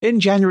In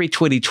January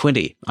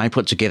 2020, I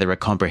put together a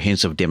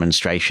comprehensive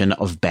demonstration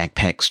of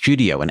Backpack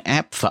Studio, an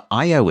app for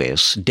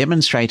iOS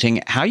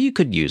demonstrating how you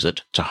could use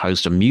it to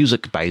host a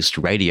music-based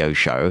radio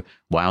show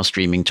while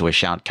streaming to a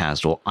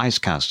Shoutcast or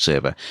Icecast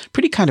server.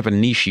 Pretty kind of a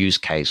niche use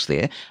case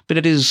there, but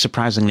it is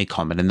surprisingly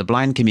common in the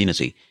blind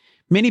community.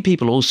 Many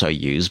people also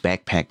use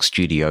Backpack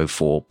Studio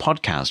for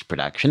podcast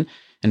production,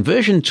 and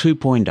version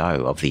 2.0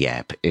 of the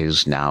app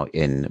is now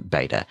in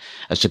beta.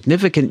 A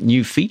significant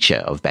new feature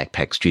of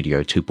Backpack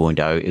Studio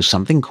 2.0 is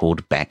something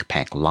called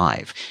Backpack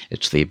Live.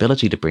 It's the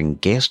ability to bring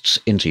guests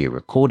into your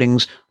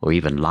recordings or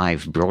even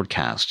live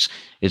broadcasts.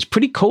 It's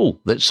pretty cool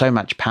that so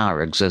much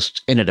power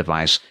exists in a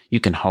device you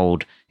can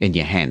hold in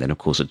your hand, and of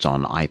course it's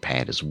on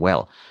iPad as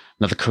well.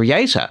 Now, the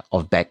creator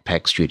of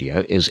Backpack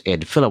Studio is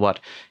Ed Filowat,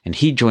 and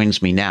he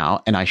joins me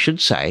now. And I should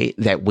say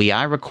that we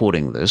are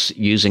recording this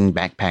using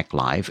Backpack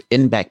Live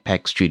in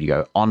Backpack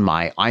Studio on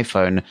my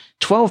iPhone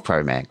 12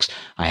 Pro Max.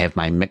 I have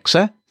my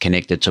mixer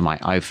connected to my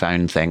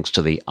iPhone thanks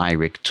to the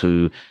iRec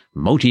 2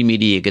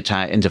 multimedia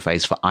guitar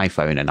interface for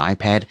iPhone and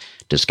iPad,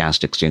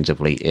 discussed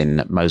extensively in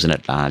Mosin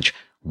at Large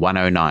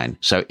 109.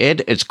 So,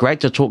 Ed, it's great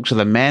to talk to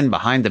the man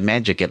behind the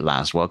magic at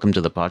last. Welcome to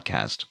the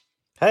podcast.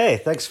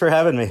 Hey, thanks for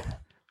having me.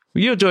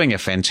 You're doing a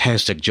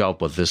fantastic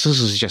job with this. This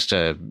is just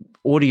a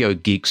audio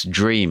geek's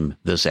dream,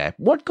 this app.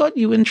 What got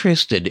you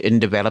interested in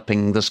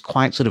developing this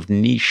quite sort of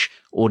niche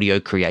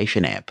audio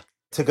creation app?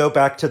 To go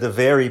back to the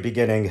very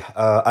beginning,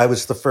 I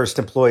was the first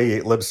employee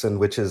at Libsyn,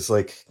 which is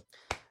like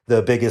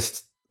the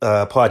biggest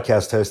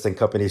podcast hosting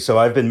company. So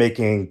I've been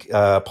making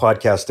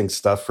podcasting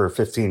stuff for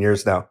 15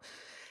 years now.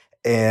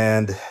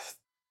 And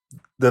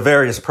the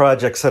various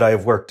projects that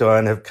I've worked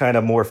on have kind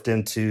of morphed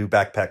into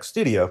Backpack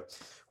Studio,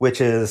 which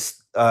is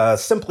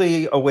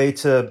simply a way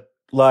to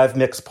live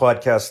mix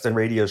podcasts and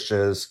radio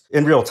shows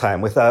in real time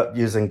without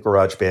using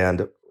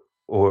GarageBand,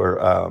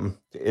 or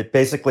it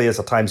basically is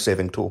a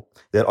time-saving tool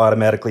that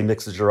automatically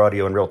mixes your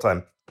audio in real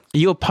time.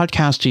 You're a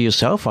podcaster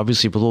yourself,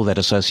 obviously with all that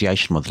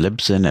association with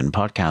Libsyn and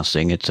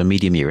podcasting. It's a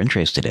medium you're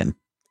interested in.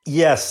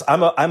 Yes,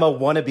 I'm a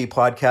wannabe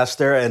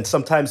podcaster, and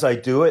sometimes I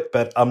do it,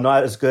 but I'm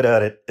not as good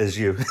at it as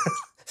you.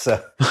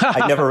 So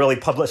I never really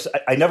publish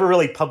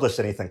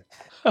anything.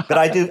 But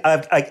I do.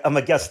 I'm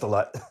a guest a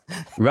lot.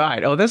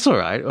 Right. Oh, that's all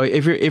right.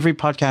 Every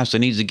podcaster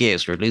needs a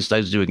guest, or at least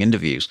those doing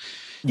interviews.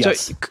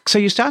 Yes. So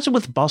you started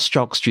with Boss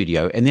Jock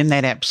Studio, and then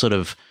that app sort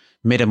of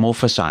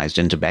metamorphosized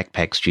into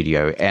Backpack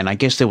Studio. And I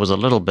guess there was a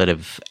little bit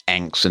of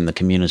angst in the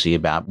community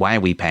about, why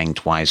are we paying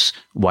twice?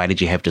 Why did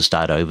you have to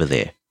start over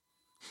there?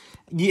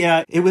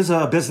 Yeah, it was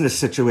a business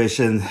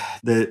situation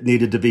that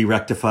needed to be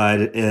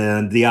rectified,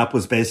 and the app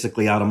was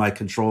basically out of my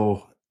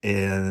control.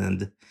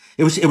 And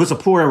it was a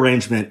poor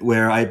arrangement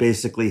where I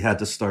basically had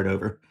to start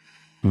over.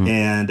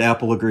 And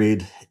Apple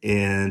agreed.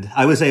 And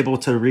I was able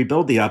to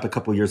rebuild the app a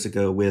couple years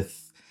ago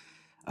with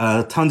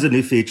tons of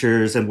new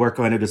features and work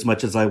on it as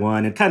much as I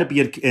want, and kind of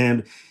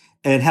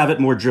and have it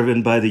more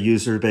driven by the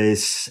user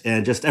base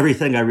and just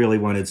everything I really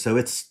wanted. So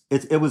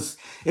it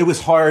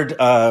was hard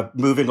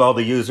moving all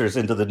the users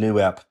into the new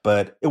app,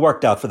 but it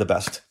worked out for the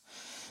best.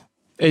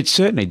 It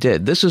certainly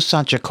did. This is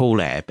such a cool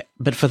app.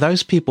 But for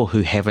those people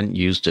who haven't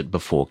used it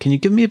before, can you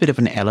give me a bit of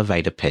an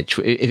elevator pitch?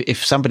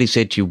 If somebody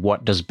said to you,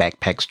 what does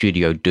Backpack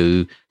Studio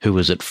do? Who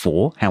is it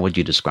for? How would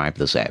you describe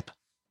this app?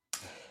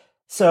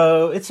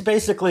 So it's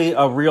basically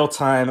a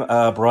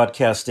real-time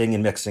broadcasting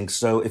and mixing.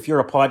 So if you're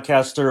a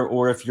podcaster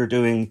or if you're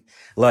doing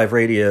live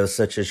radio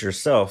such as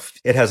yourself,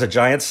 it has a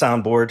giant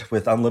soundboard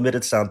with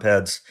unlimited sound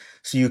pads.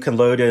 So you can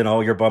load in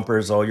all your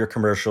bumpers, all your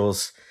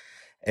commercials.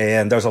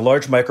 And there's a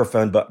large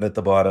microphone button at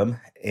the bottom.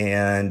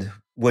 And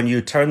when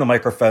you turn the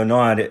microphone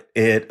on,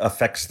 it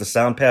affects the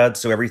sound pad.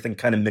 So everything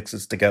kind of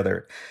mixes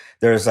together.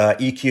 There's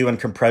EQ and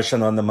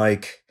compression on the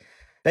mic.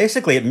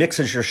 Basically, it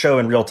mixes your show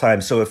in real time.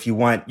 So if you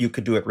want, you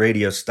could do it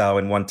radio style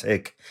in one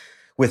take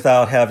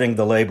without having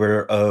the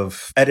labor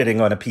of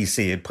editing on a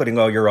PC and putting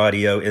all your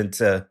audio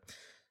into,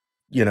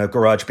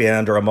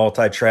 GarageBand or a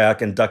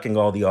multi-track and ducking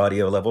all the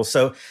audio levels.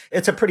 So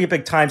it's a pretty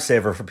big time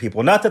saver for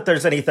people. Not that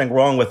there's anything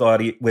wrong with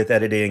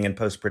editing and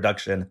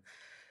post-production,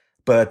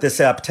 but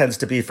this app tends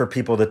to be for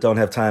people that don't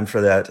have time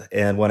for that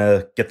and want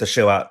to get the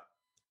show out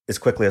as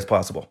quickly as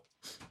possible.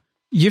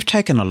 You've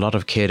taken a lot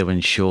of care to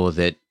ensure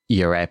that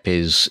your app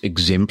is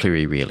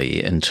exemplary,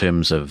 really, in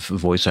terms of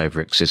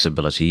voiceover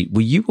accessibility. Were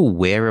you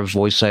aware of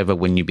voiceover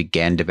when you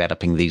began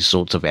developing these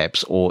sorts of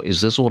apps, or is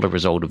this all a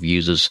result of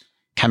users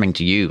coming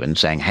to you and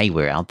saying, hey,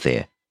 we're out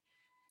there?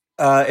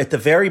 At the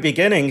very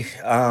beginning,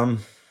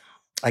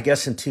 I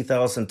guess in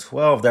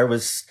 2012,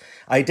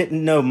 I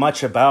didn't know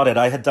much about it.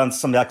 I had done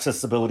some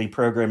accessibility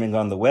programming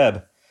on the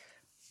web,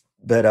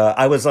 but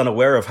I was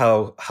unaware of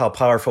how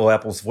powerful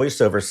Apple's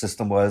voiceover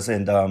system was.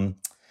 And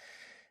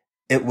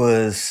it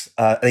was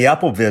the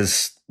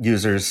AppleViz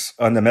users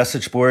on the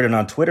message board and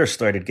on Twitter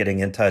started getting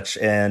in touch.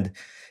 And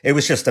it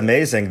was just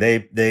amazing.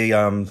 They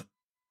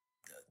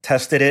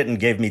tested it and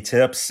gave me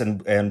tips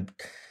and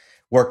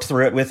worked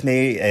through it with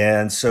me.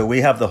 And so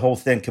we have the whole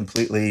thing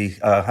completely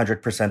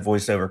 100%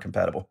 voiceover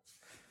compatible.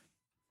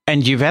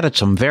 And you've added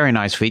some very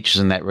nice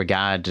features in that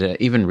regard.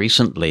 Even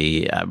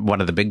recently, one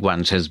of the big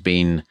ones has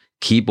been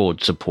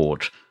keyboard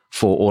support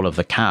for all of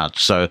the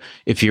cards. So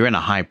if you're in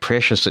a high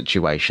pressure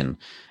situation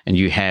and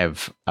you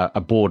have a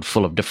board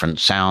full of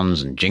different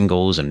sounds and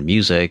jingles and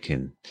music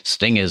and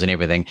stingers and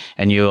everything,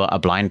 and you're a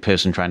blind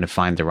person trying to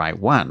find the right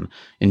one,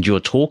 and you're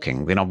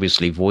talking, then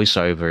obviously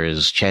voiceover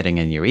is chatting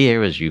in your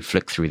ear as you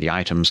flick through the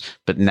items,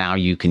 but now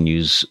you can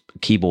use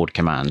keyboard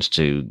commands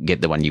to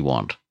get the one you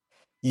want.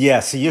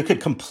 Yeah, so you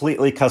could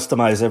completely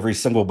customize every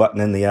single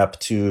button in the app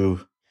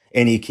to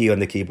any key on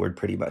the keyboard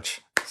pretty much.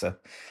 So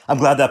I'm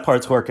glad that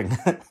part's working.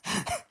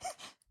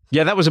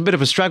 Yeah, that was a bit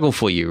of a struggle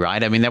for you,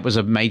 right? I mean, that was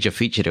a major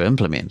feature to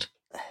implement.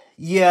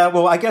 Yeah,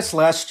 well, I guess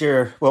last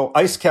year,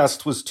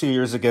 Icecast was 2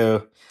 years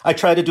ago. I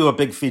try to do a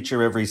big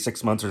feature every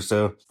 6 months or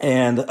so.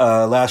 And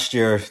last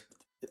year,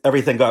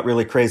 everything got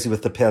really crazy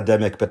with the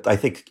pandemic. But I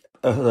think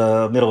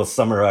middle of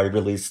summer, I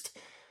released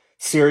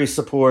Siri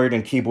support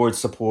and keyboard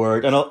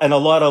support and a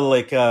lot of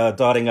like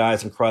dotting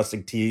I's and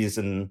crossing T's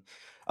and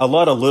a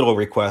lot of little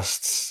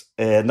requests.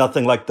 And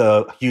nothing like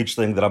the huge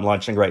thing that I'm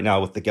launching right now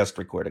with the guest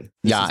recording.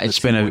 It's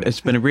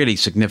been a really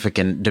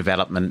significant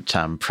development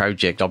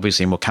project,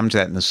 obviously, and we'll come to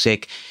that in a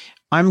sec.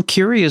 I'm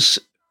curious.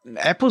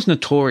 Apple's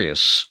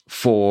notorious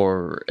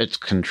for its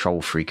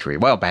control freakery.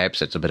 Well,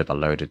 perhaps it's a bit of a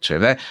loaded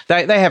term.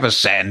 They have a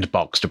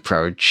sandboxed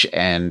approach,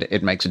 and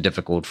it makes it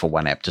difficult for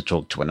one app to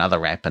talk to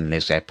another app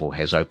unless Apple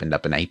has opened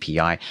up an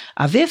API.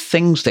 Are there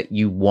things that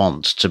you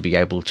want to be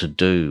able to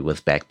do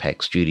with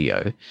Backpack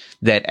Studio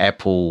that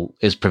Apple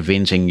is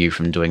preventing you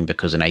from doing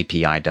because an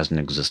API doesn't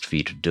exist for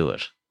you to do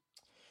it?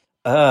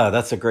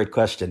 That's a great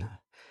question.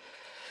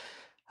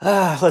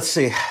 Let's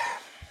see.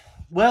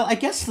 Well, I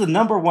guess the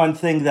number one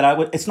thing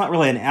that it's not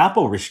really an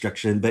Apple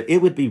restriction, but it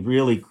would be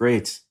really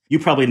great. You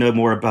probably know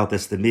more about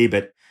this than me,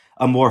 but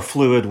a more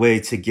fluid way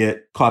to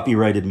get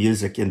copyrighted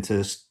music into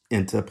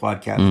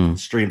podcast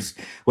streams,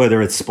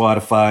 whether it's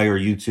Spotify or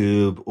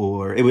YouTube,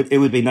 or it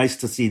would be nice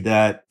to see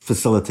that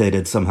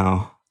facilitated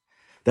somehow.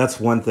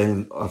 That's one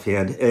thing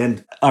offhand.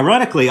 And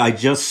ironically, I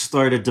just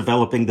started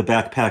developing the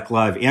Backpack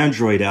Live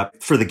Android app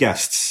for the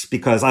guests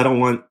because I don't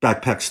want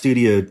Backpack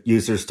Studio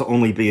users to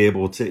only be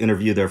able to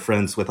interview their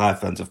friends with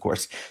iPhones, of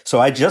course.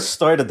 So I just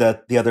started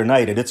that the other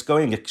night and it's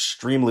going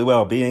extremely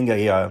well. Being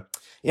a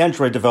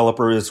Android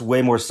developer is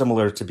way more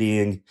similar to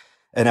being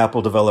an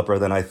Apple developer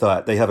than I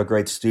thought. They have a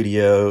great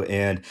studio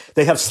and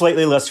they have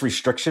slightly less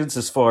restrictions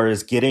as far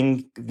as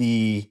getting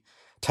the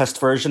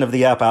test version of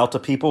the app out to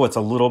people. It's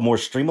a little more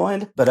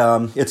streamlined, but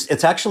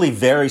it's actually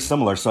very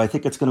similar. So I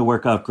think it's going to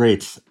work out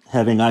great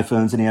having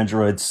iPhones and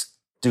Androids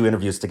do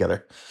interviews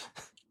together.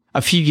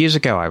 A few years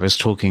ago, I was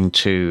talking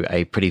to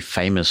a pretty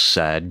famous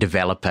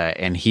developer,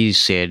 and he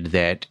said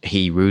that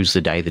he rues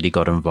the day that he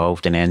got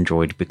involved in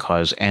Android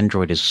because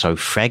Android is so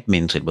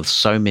fragmented with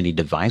so many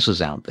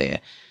devices out there.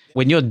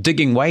 When you're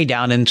digging way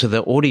down into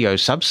the audio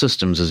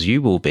subsystems, as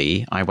you will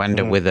be, I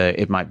wonder whether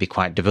it might be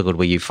quite difficult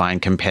where you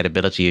find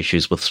compatibility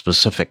issues with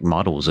specific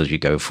models as you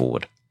go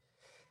forward.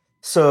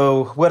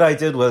 So what I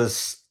did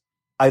was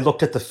I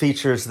looked at the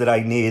features that I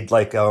need,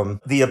 like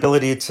the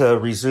ability to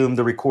resume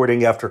the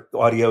recording after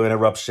audio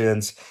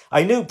interruptions.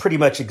 I knew pretty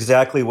much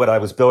exactly what I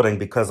was building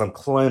because I'm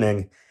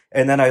cloning.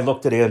 And then I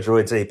looked at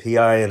Android's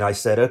API and I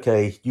said,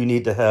 okay, you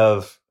need to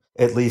have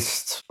at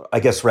least,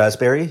 I guess,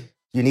 Raspberry.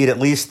 You need at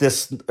least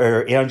this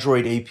or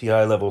Android API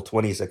level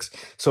 26.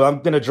 So I'm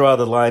going to draw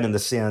the line in the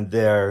sand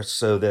there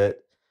so that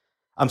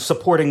I'm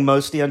supporting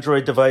most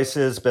Android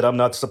devices, but I'm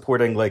not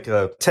supporting like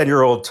a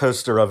 10-year-old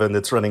toaster oven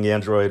that's running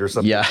Android or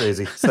something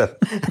crazy. So,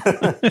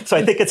 so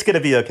I think it's going to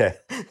be okay.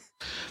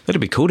 That'd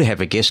be cool to have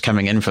a guest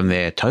coming in from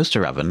their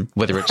toaster oven,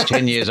 whether it's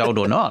 10 years old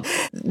or not.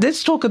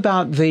 Let's talk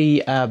about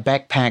the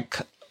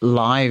Backpack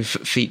Live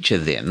feature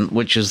then,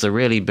 which is the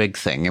really big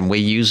thing, and we're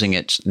using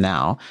it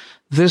now.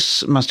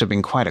 This must have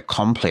been quite a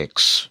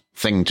complex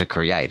thing to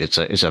create. It's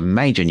a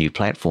major new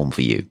platform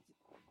for you.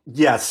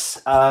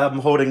 Yes, I'm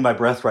holding my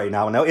breath right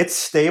now. Now, it's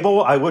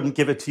stable. I wouldn't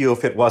give it to you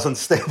if it wasn't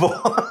stable.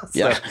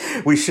 So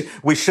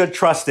we should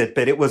trust it,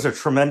 but it was a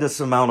tremendous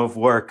amount of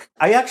work.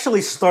 I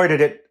actually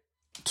started it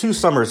 2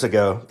 summers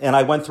ago, and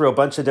I went through a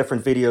bunch of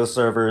different video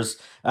servers,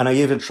 and I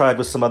even tried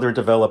with some other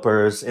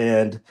developers.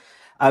 And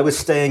I was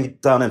staying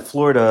down in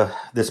Florida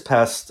this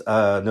past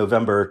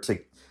November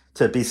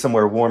to be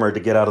somewhere warmer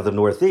to get out of the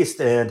Northeast.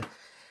 And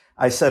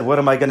I said, what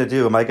am I going to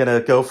do? Am I going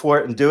to go for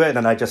it and do it?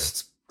 And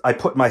I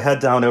put my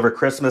head down over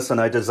Christmas and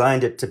I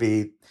designed it to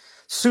be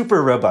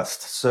super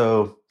robust.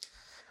 So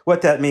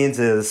what that means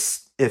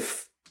is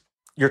if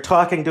you're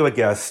talking to a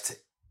guest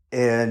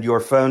and your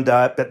phone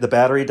the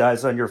battery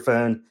dies on your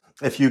phone,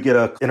 if you get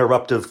an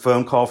interruptive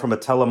phone call from a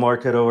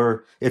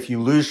telemarketer, if you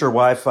lose your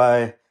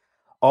Wi-Fi,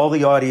 all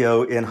the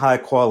audio in high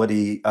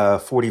quality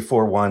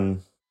 44.1,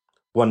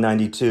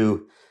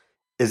 192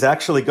 is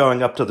actually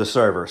going up to the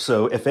server.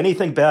 So if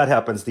anything bad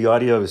happens, the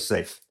audio is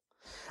safe.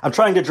 I'm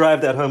trying to drive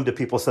that home to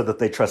people so that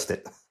they trust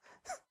it.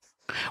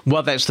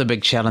 Well, that's the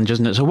big challenge,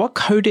 isn't it? So what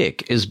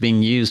codec is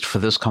being used for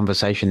this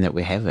conversation that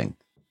we're having?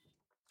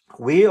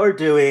 We are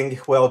doing,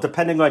 well,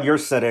 depending on your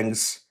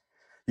settings,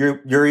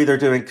 You're either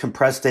doing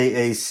compressed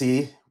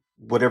AAC,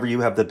 whatever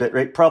you have the bit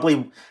rate, probably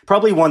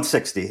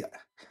 160.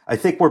 I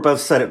think we're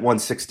both set at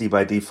 160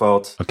 by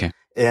default. Okay.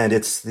 And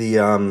it's the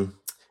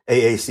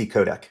AAC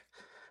codec.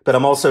 But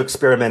I'm also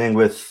experimenting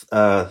with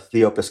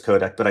the Opus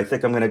codec, but I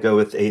think I'm going to go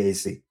with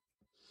AAC.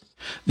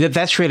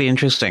 That's really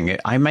interesting.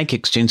 I make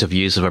extensive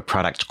use of a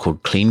product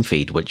called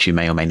CleanFeed, which you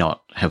may or may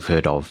not have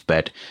heard of,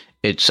 but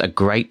it's a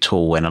great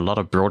tool, and a lot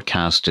of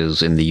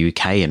broadcasters in the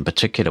UK in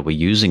particular were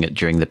using it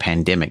during the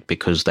pandemic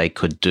because they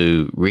could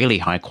do really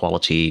high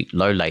quality,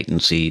 low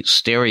latency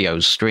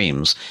stereo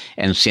streams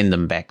and send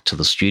them back to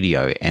the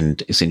studio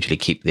and essentially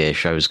keep their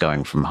shows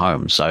going from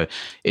home. So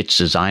it's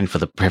designed for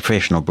the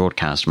professional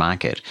broadcast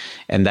market,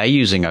 and they're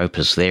using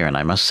Opus there, and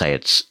I must say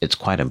it's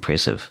quite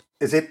impressive.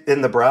 Is it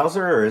in the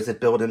browser or is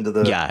it built into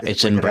the... Yeah,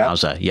 it's in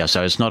browser. App? Yeah,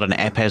 so it's not an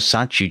app as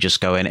such. You just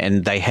go in,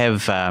 and they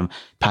have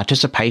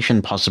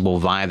participation possible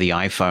via the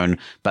iPhone,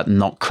 but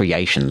not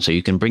creation. So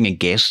you can bring a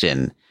guest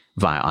in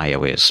via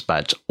iOS,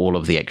 but all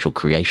of the actual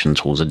creation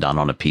tools are done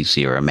on a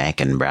PC or a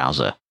Mac in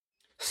browser.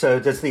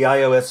 So does the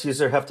iOS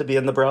user have to be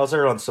in the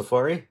browser on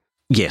Safari?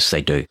 Yes,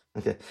 they do.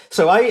 Okay.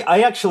 So I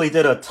actually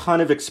did a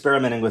ton of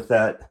experimenting with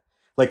that.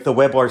 Like the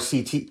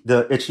WebRTC,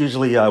 it's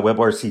usually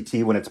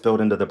WebRTC when it's built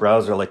into the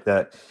browser like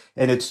that.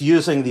 And it's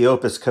using the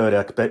Opus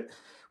codec. But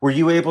were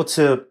you able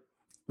to,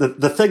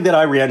 the thing that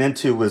I ran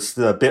into was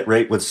the bit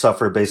rate would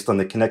suffer based on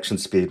the connection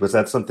speed. Was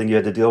that something you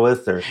had to deal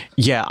with? Or?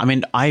 Yeah, I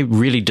mean, I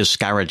really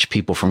discourage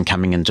people from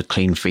coming into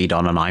CleanFeed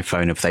on an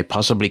iPhone if they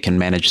possibly can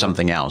manage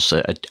something else,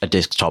 a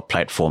desktop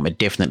platform. It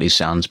definitely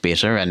sounds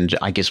better. And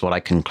I guess what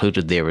I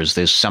concluded there is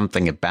there's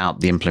something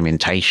about the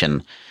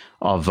implementation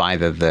of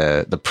either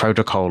the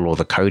protocol or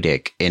the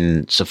codec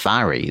in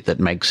Safari that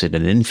makes it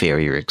an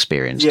inferior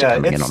experience to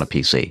coming in on a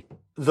PC.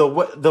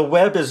 The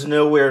web is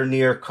nowhere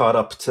near caught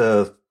up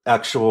to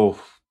actual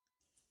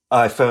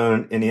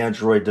iPhone and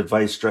Android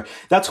device.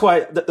 That's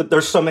why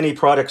there's so many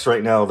products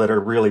right now that are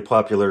really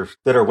popular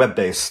that are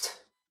web-based.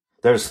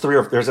 There's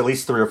at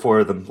least 3 or 4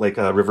 of them, like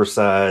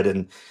Riverside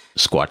and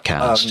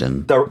Squadcast,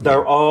 and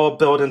they're all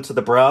built into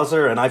the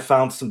browser, and I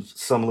found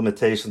some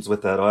limitations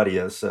with that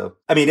audio. So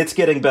I mean, it's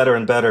getting better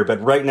and better,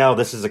 but right now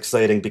this is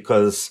exciting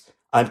because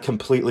I'm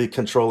completely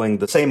controlling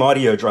the same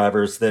audio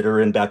drivers that are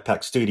in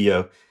Backpack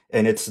Studio,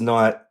 and it's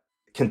not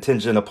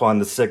contingent upon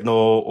the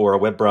signal or a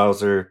web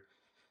browser.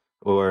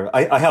 Or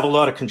I have a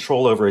lot of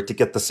control over it to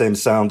get the same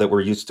sound that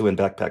we're used to in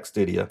Backpack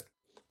Studio.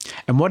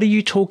 And what are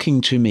you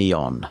talking to me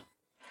on?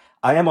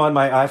 I am on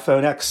my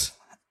iPhone X.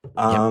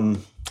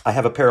 I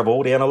have a pair of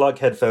old analog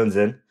headphones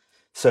in,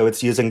 so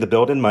it's using the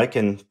built-in mic,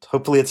 and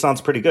hopefully it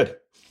sounds pretty good.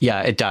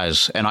 Yeah, it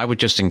does. And I would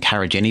just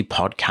encourage any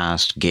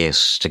podcast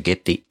guests to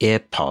get the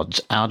AirPods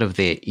out of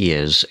their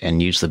ears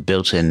and use the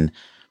built-in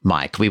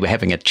mic. We were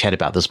having a chat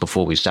about this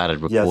before we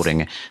started recording.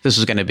 Yes. This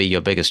is going to be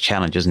your biggest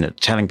challenge, isn't it?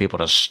 Telling people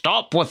to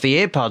stop with the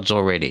AirPods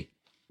already.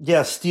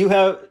 Yes. Do you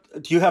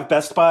have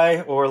Best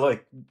Buy or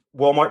like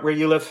Walmart where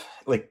you live?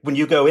 Like when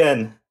you go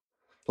in,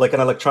 like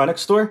an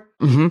electronics store,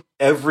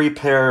 every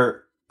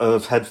pair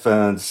of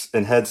headphones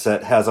and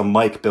headset has a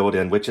mic built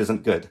in, which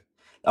isn't good.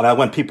 And I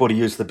want people to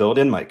use the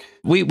built-in mic.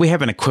 We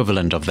have an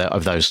equivalent of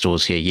those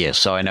stores here, yes.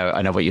 So I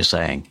know what you're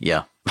saying.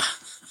 Yeah.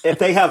 If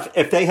they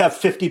have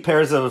 50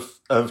 pairs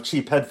of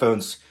cheap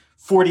headphones,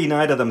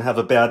 49 of them have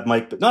a bad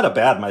mic, but not a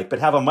bad mic, but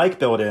have a mic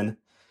built in.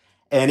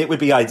 And it would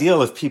be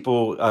ideal if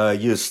people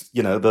use,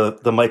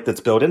 the mic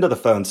that's built into the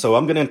phone. So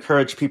I'm going to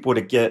encourage people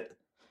to get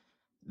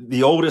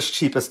the oldest,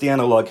 cheapest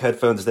analog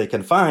headphones they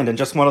can find, and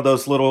just one of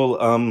those little,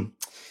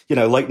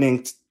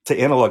 lightning to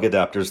analog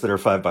adapters that are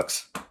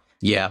 $5.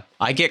 Yeah,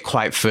 I get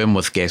quite firm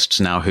with guests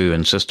now who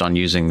insist on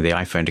using the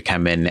iPhone to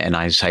come in, and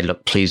I say,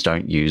 look, please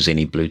don't use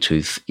any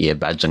Bluetooth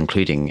earbuds,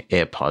 including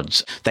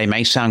AirPods. They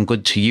may sound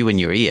good to you in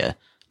your ear,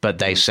 but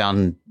they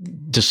sound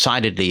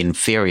decidedly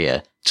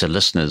inferior to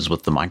listeners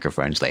with the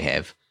microphones they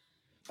have.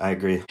 I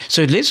agree.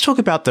 So let's talk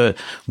about the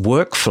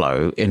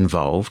workflow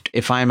involved.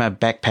 If I'm a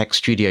Backpack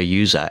Studio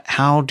user,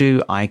 how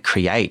do I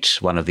create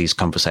one of these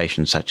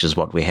conversations such as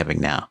what we're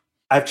having now?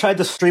 I've tried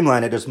to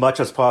streamline it as much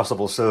as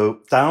possible. So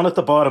down at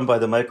the bottom by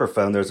the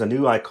microphone, there's a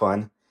new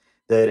icon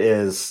that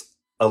is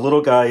a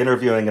little guy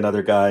interviewing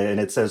another guy, and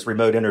it says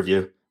remote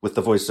interview with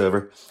the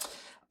voiceover.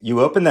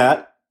 You open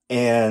that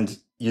and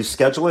you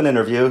schedule an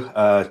interview.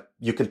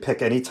 You can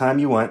pick any time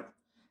you want,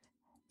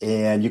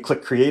 and you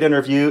click create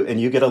interview and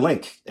you get a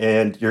link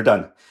and you're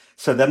done.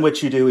 So then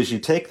what you do is you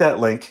take that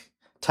link,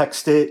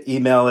 text it,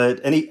 email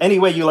it, any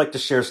way you like to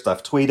share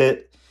stuff, tweet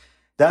it.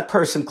 That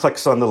person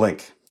clicks on the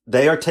link.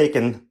 They are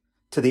taken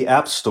to the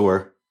App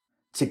Store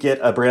to get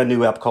a brand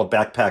new app called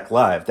Backpack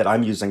Live that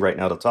I'm using right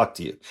now to talk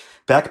to you.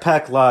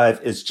 Backpack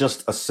Live is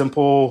just a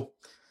simple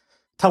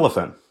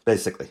telephone,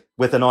 basically,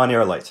 with an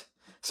on-air light.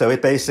 So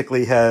it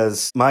basically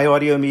has my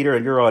audio meter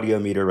and your audio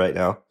meter right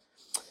now,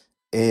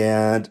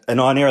 and an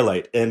on-air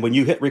light. And when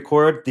you hit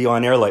record, the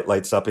on-air light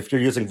lights up. If you're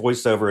using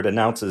VoiceOver, it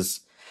announces.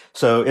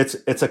 So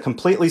it's a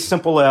completely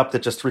simple app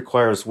that just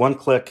requires one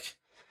click,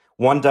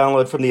 one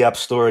download from the App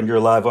Store, and you're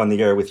live on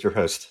the air with your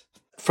host.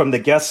 From the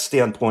guest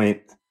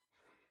standpoint,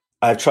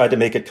 I've tried to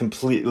make it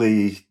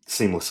completely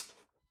seamless.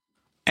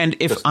 And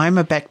if I'm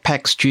a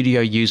Backpack Studio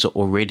user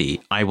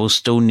already, I will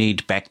still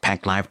need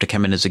Backpack Live to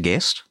come in as a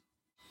guest?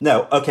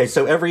 No. Okay,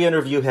 so every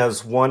interview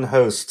has one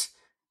host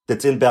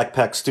that's in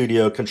Backpack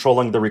Studio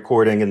controlling the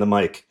recording and the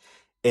mic.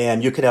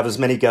 And you can have as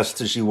many guests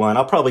as you want.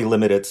 I'll probably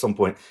limit it at some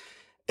point.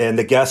 And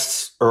the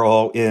guests are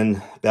all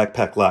in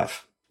Backpack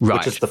Live,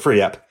 which is the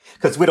free app.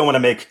 Because we don't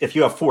want to if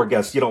you have 4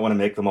 guests, you don't want to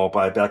make them all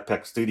buy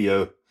Backpack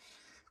Studio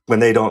when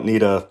they don't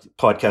need a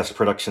podcast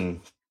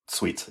production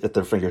suite at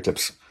their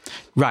fingertips.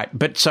 Right.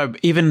 But so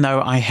even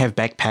though I have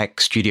Backpack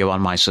Studio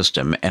on my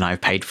system and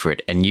I've paid for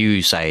it, and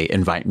you say,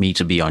 invite me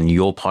to be on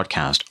your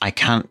podcast, I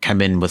can't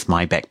come in with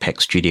my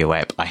Backpack Studio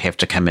app. I have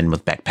to come in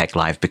with Backpack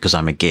Live because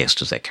I'm a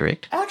guest. Is that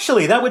correct?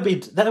 Actually, that would be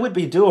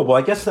doable.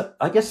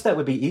 I guess that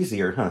would be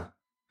easier, huh?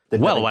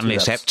 Well, one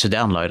less app to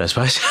download, I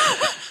suppose.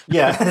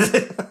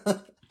 Yeah.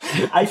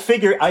 I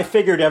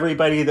figured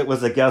everybody that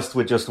was a guest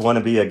would just want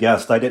to be a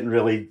guest. I didn't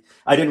really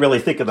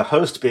think of the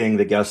host being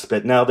the guest,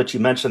 but now that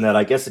you mention that,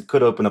 I guess it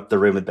could open up the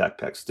room in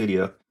Backpack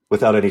Studio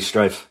without any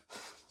strife.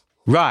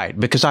 Right,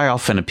 because I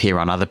often appear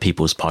on other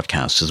people's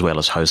podcasts as well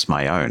as host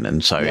my own.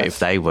 And so if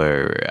they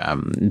were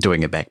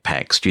doing a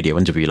Backpack Studio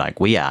interview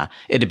like we are,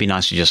 it'd be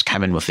nice to just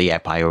come in with the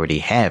app I already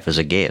have as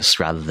a guest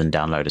rather than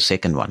download a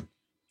second one.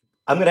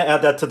 I'm going to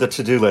add that to the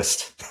to-do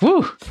list.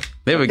 Woo!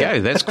 There we go.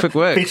 That's quick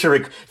work.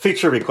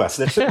 Feature request.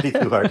 That shouldn't be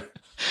too hard.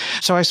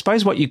 So I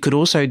suppose what you could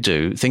also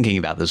do, thinking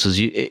about this, is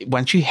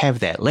once you have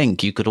that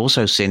link, you could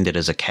also send it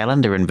as a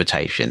calendar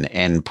invitation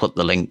and put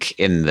the link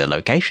in the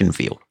location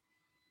field.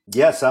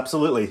 Yes,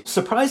 absolutely.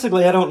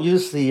 Surprisingly, I don't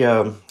use the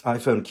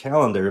iPhone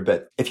calendar,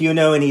 but if you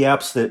know any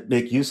apps that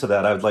make use of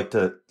that, I would like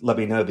to let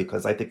me know,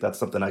 because I think that's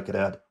something I could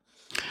add.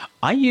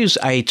 I use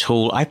a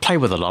tool. I play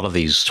with a lot of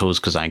these tools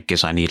because I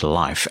guess I need a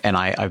life. And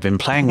I've been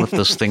playing with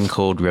this thing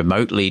called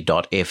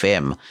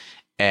remotely.fm.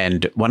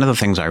 And one of the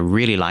things I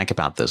really like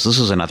about this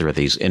is another of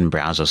these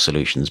in-browser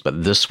solutions,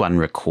 but this one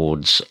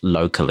records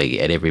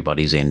locally at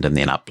everybody's end and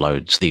then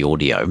uploads the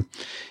audio.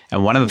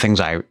 And one of the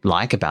things I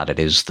like about it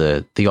is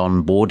the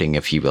onboarding,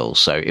 if you will.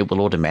 So it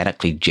will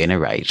automatically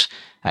generate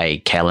a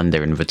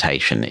calendar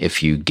invitation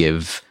if you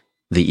give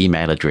the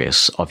email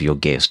address of your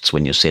guests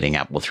when you're setting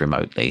up with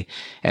Remotely.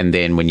 And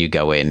then when you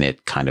go in,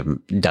 it kind of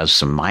does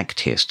some mic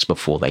tests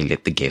before they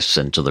let the guests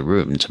into the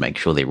room to make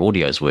sure their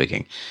audio is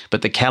working.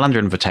 But the calendar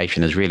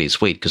invitation is really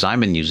sweet because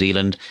I'm in New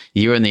Zealand,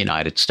 you're in the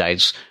United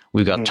States,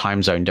 we've got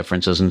time zone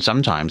differences, and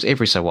sometimes,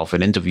 every so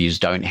often, interviews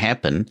don't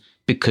happen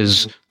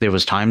because there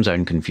was time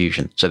zone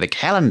confusion. So the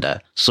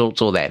calendar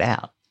sorts all that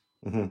out.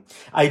 Mm-hmm.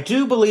 I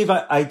do believe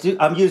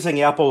I'm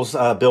using Apple's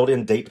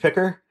built-in date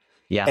picker.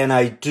 Yeah. And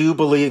I do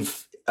believe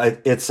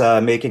it's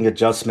making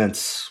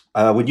adjustments.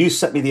 When you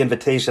sent me the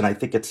invitation, I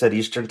think it said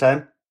Eastern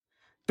time,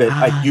 but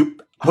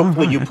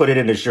hopefully you put it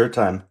in as your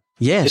time.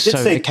 Yes,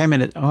 it came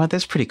in at,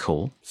 that's pretty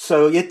cool.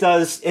 So it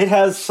does. It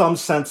has some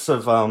sense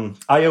of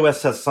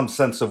iOS has some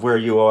sense of where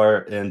you are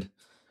and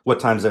what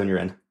time zone you're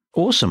in.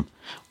 Awesome.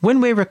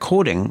 When we're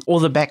recording, all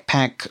the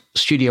Backpack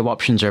Studio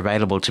options are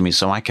available to me,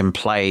 so I can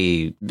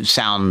play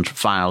sound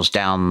files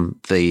down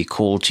the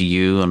call to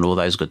you and all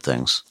those good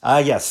things.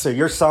 Yes. So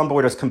your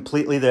soundboard is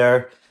completely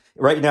there.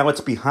 Right now,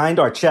 it's behind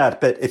our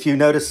chat, but if you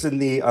notice in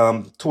the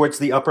towards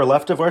the upper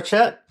left of our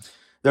chat,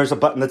 there's a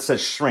button that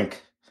says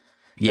shrink.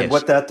 Yes. And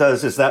what that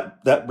does is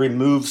that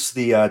removes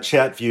the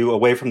chat view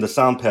away from the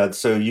sound pad,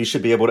 so you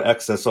should be able to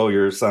access all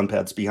your sound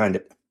pads behind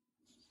it.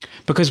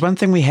 Because one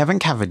thing we haven't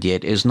covered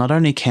yet is not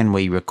only can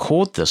we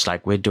record this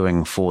like we're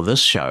doing for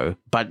this show,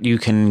 but you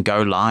can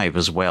go live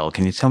as well.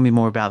 Can you tell me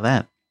more about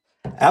that?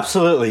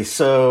 Absolutely.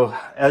 So,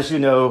 as you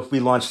know, we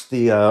launched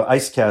the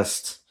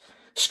IceCast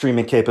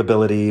streaming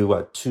capability,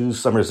 2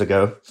 summers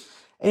ago.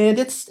 And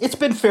it's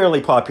been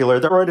fairly popular.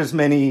 There aren't as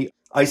many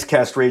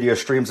IceCast radio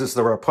streams as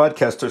there are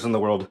podcasters in the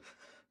world.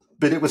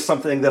 But it was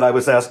something that I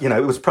was asked,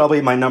 it was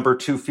probably my number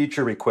 2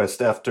 feature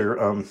request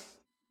after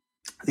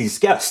these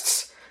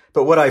guests.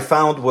 But what I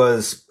found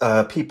was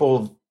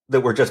people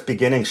that were just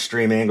beginning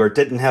streaming or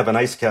didn't have an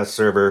IceCast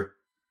server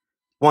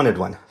wanted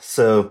one.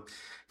 So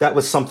that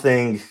was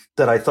something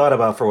that I thought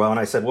about for a while. And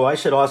I said, well, I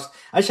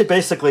should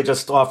basically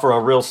just offer a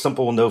real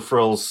simple,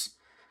 no-frills,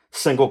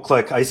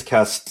 single-click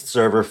IceCast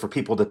server for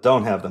people that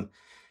don't have them.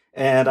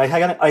 And I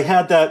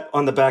had that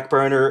on the back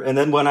burner. And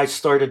then when I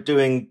started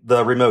doing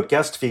the remote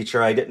guest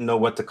feature, I didn't know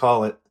what to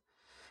call it.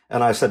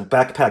 And I said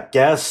Backpack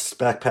Guest,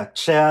 Backpack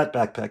Chat,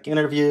 Backpack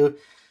Interview.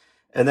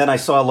 And then I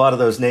saw a lot of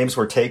those names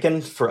were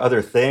taken for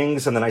other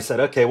things. And then I said,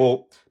 okay,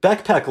 well,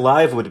 Backpack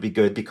Live would be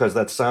good because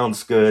that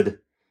sounds good.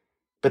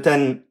 But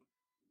then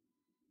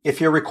if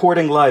you're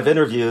recording live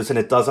interviews and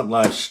it doesn't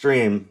live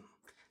stream,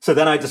 so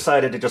then I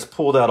decided to just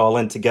pull that all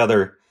in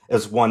together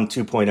as one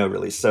 2.0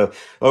 release. So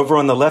over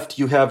on the left,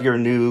 you have your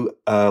new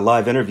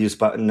live interviews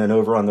button, and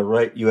over on the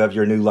right, you have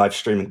your new live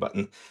streaming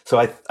button. So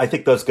I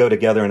think those go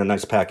together in a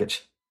nice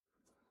package.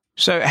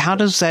 So how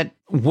does that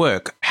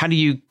work? How do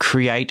you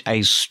create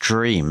a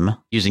stream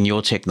using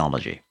your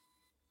technology?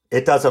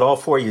 It does it all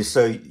for you.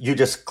 So you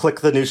just click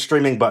the new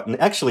streaming button.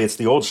 Actually, it's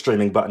the old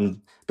streaming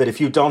button. But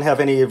if you don't have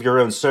any of your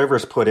own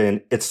servers put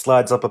in, it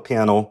slides up a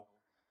panel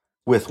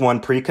with one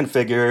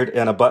pre-configured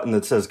and a button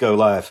that says go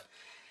live.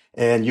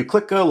 And you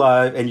click go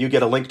live and you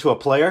get a link to a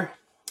player.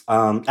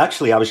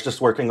 Actually, I was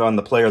just working on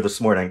the player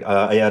this morning.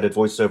 I added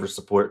voiceover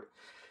support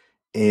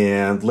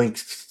and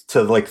links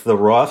to like the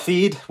raw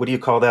feed. What do you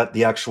call that?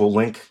 The actual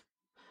link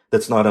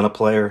that's not in a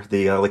player,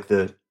 the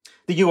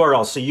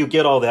URL. So you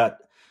get all that.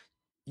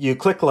 You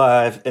click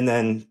live, and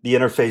then the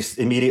interface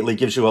immediately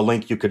gives you a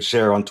link you could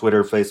share on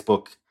Twitter,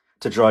 Facebook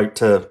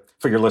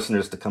for your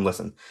listeners to come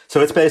listen.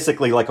 So it's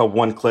basically like a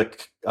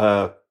one-click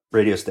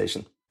radio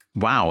station.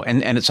 Wow,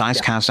 and it's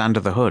Icecast under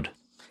the hood.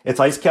 It's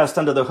Icecast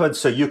under the hood,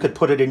 so you could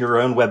put it in your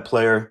own web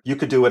player. You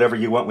could do whatever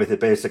you want with it,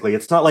 basically.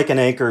 It's not like an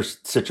Anchor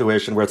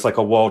situation where it's like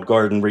a walled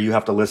garden where you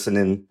have to listen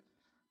in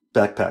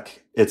Backpack.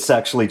 It's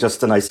actually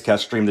just an Icecast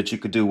stream that you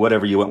could do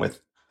whatever you want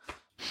with.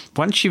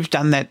 Once you've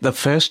done that the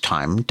first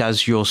time,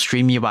 does your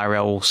stream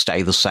URL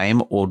stay the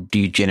same, or do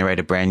you generate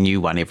a brand new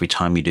one every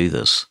time you do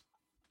this?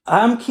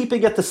 I'm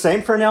keeping it the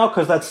same for now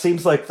because that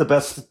seems like the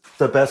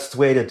best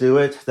way to do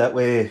it. That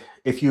way,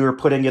 if you were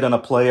putting it in a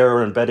player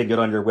or embedding it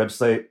on your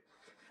website,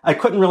 I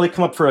couldn't really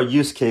come up for a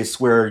use case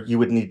where you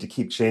would need to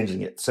keep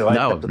changing it. So I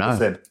kept it the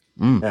same.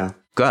 Yeah.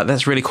 God,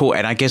 that's really cool.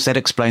 And I guess that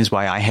explains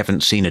why I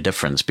haven't seen a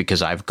difference,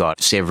 because I've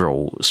got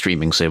several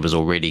streaming servers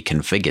already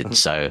configured.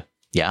 So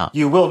yeah.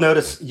 You will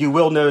notice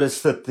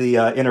that the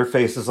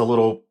interface is a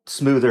little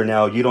smoother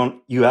now.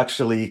 You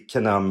actually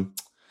can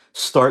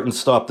start and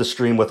stop the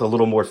stream with a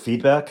little more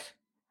feedback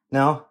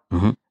now.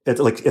 Mm-hmm.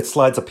 It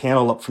slides a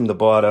panel up from the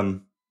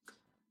bottom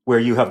where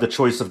you have the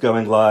choice of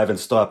going live and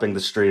stopping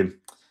the stream.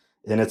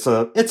 And it's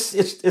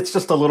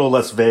just a little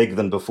less vague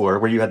than before,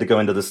 where you had to go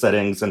into the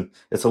settings, and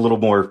it's a little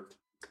more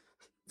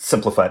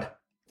simplified.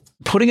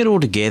 Putting it all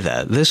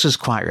together, this is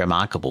quite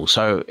remarkable.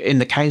 So in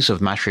the case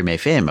of Mushroom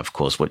FM, of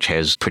course, which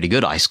has pretty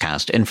good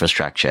Icecast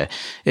infrastructure,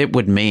 it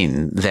would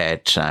mean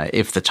that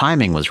if the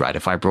timing was right,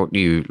 if I brought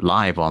you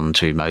live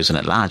onto Mosen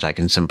at Large, I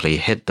can simply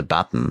hit the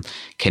button,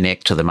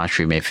 connect to the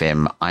Mushroom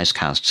FM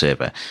Icecast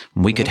server.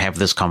 We could have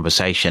this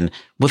conversation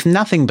with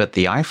nothing but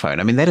the iPhone.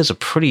 I mean, that is a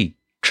pretty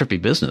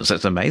trippy business.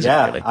 That's amazing.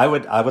 Yeah, really.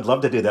 I would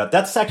love to do that.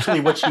 That's actually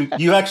what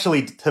you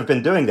actually have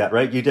been doing that,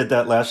 right? You did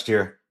that last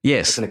year.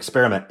 Yes. It's an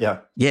experiment, yeah.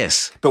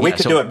 Yes. But we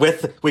could do it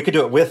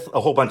with a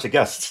whole bunch of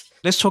guests.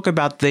 Let's talk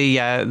about the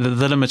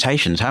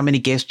limitations. How many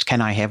guests can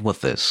I have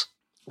with this?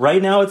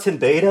 Right now it's in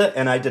beta,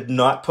 and I did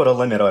not put a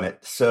limit on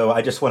it. So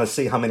I just want to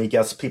see how many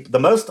guests people. The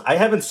most, I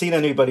haven't seen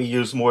anybody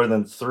use more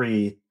than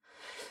 3.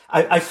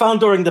 I found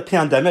during the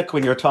pandemic,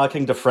 when you're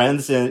talking to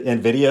friends in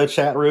video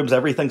chat rooms,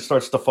 everything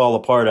starts to fall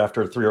apart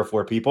after 3 or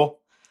 4 people.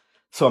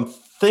 So I'm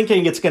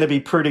thinking it's going to be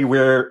pretty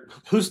rare.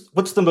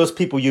 What's the most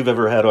people you've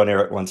ever had on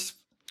air at once?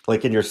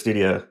 Like in your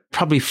studio?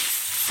 Probably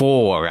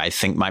 4, I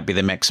think, might be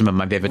the maximum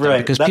I've ever done.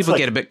 Because people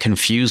get a bit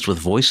confused with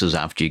voices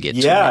after you get to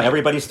it.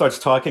 Everybody starts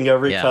talking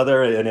over each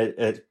other, and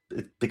it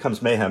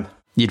becomes mayhem.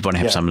 You'd want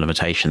to have some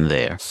limitation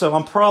there. So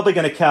I'm probably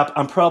going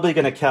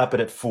to cap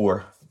it at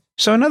 4.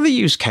 So another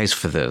use case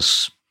for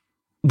this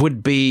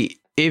would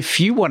be if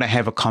you want to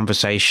have a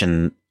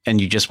conversation and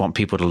you just want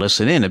people to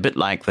listen in, a bit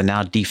like the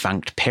now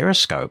defunct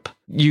Periscope,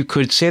 you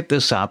could set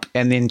this up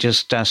and then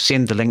just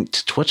send the link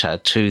to Twitter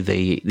to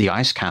the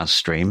Icecast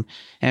stream,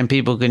 and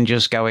people can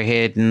just go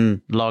ahead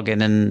and log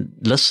in and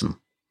listen.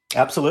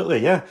 Absolutely,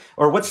 yeah.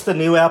 Or what's the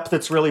new app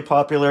that's really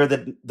popular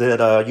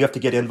that you have to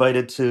get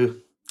invited to?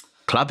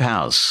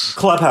 Clubhouse,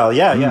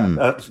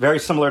 yeah. Very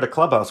similar to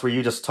Clubhouse, where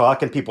you just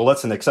talk and people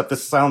listen, except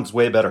this sounds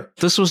way better.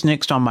 This was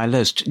next on my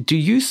list. Do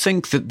you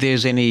think that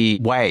there's any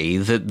way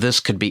that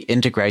this could be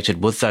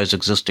integrated with those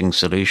existing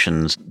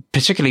solutions,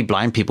 particularly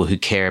blind people who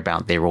care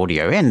about their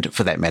audio, and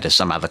for that matter,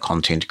 some other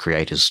content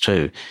creators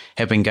too,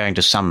 have been going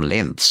to some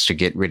lengths to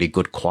get really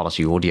good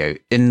quality audio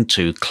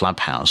into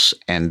Clubhouse?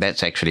 And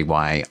that's actually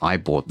why I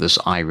bought this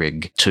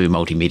iRig 2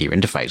 multimedia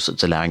interface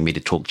that's allowing me to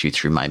talk to you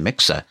through my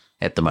mixer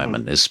at the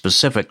moment, is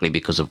specifically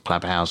because of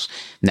Clubhouse.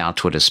 Now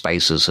Twitter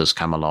Spaces has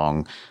come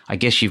along. I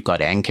guess you've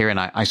got Anchor, and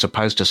I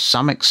suppose to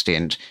some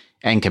extent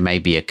Anchor may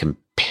be a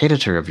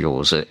competitor of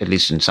yours, at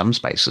least in some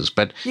spaces.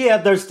 But yeah,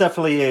 there's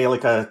definitely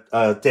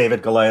a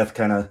David Goliath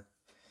kind of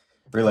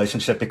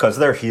relationship, because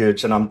they're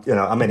huge, and I'm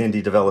an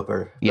indie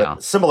developer. Yeah,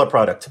 similar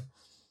product.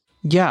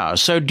 Yeah.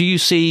 So do you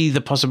see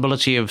the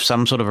possibility of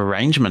some sort of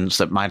arrangements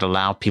that might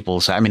allow people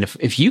to say, I mean,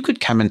 if you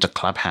could come into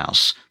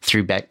Clubhouse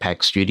through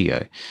Backpack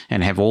Studio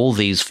and have all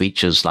these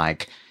features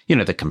like,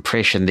 the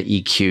compression,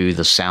 the EQ,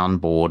 the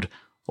soundboard,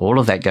 all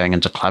of that going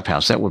into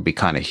Clubhouse, that would be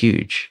kind of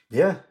huge.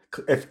 Yeah.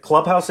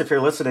 Clubhouse, if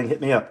you're listening,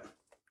 hit me up.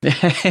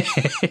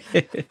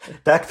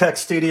 Backpack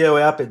Studio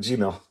app at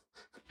Gmail.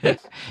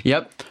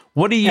 Yep.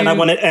 What do you? And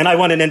I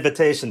want an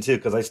invitation too,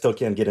 because I still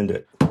can't get into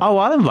it. Oh,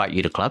 I'll invite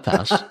you to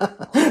Clubhouse.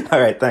 All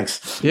right,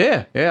 thanks.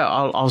 Yeah.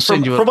 I'll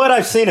send you. From what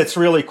I've seen, it's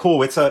really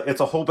cool. It's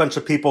a whole bunch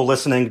of people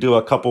listening to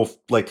a couple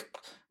like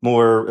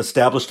more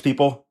established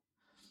people.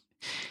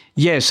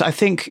 Yes, I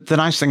think the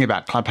nice thing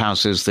about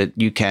Clubhouse is that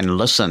you can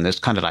listen. It's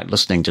kind of like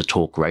listening to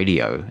talk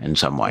radio in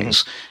some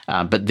ways.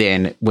 But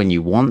then when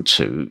you want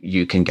to,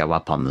 you can go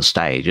up on the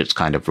stage. It's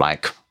kind of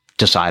like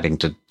deciding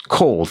to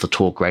call the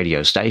talk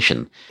radio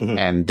station.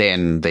 And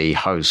then the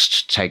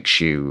host takes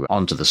you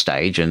onto the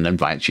stage and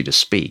invites you to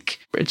speak.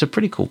 It's a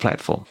pretty cool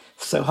platform.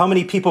 So how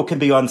many people can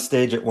be on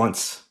stage at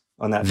once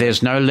on that?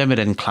 There's no limit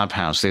in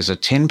Clubhouse. There's a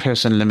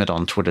 10-person limit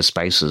on Twitter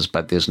Spaces,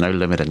 but there's no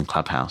limit in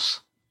Clubhouse.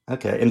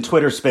 Okay. And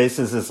Twitter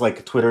Spaces is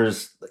like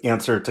Twitter's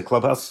answer to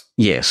Clubhouse?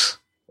 Yes.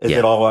 Is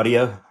it all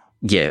audio?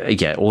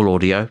 Yeah, all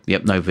audio.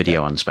 Yep, no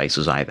video on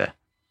Spaces either.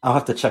 I'll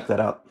have to check that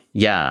out.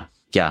 Yeah.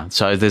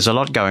 So there's a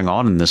lot going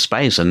on in this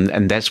space,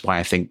 and that's why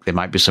I think there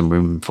might be some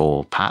room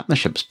for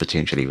partnerships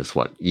potentially with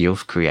what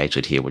you've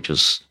created here, which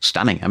is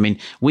stunning. I mean,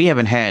 we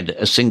haven't had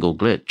a single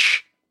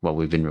glitch while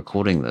we've been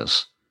recording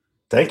this.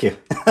 Thank you.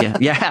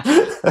 Yeah.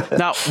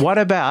 Now, what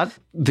about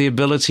the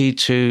ability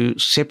to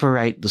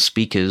separate the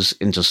speakers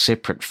into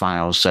separate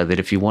files so that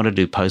if you want to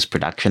do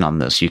post-production on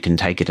this, you can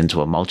take it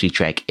into a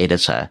multi-track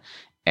editor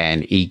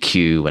and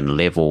EQ and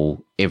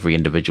level every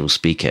individual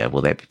speaker?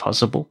 Will that be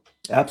possible?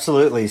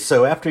 Absolutely.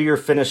 So after you're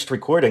finished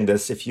recording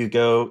this, if you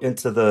go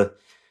into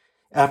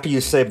after you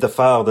save the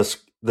file,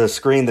 the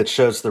screen that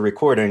shows the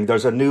recording,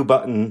 there's a new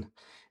button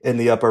in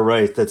the upper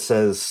right that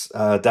says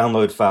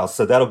download files.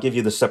 So that'll give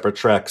you the separate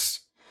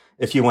tracks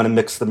if you want to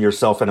mix them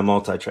yourself in a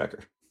multi-tracker.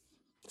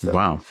 So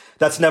wow.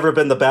 That's never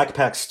been the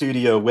Backpack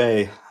Studio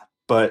way,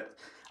 but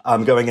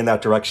I'm going in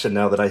that direction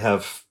now that I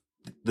have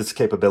this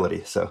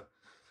capability. So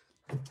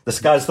the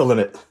sky's the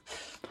limit.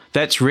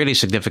 That's really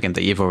significant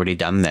that you've already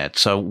done that.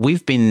 So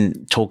we've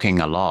been talking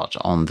a lot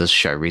on this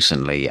show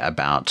recently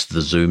about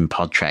the Zoom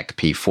PodTrack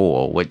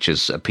P4, which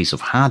is a piece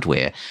of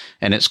hardware,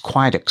 and it's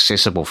quite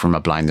accessible from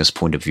a blindness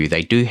point of view.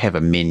 They do have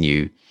a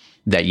menu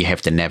that you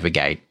have to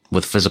navigate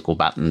with physical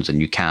buttons, and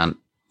you can't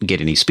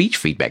get any speech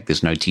feedback.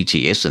 There's no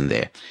TTS in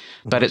there,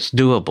 but it's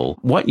doable.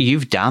 What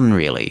you've done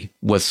really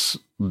with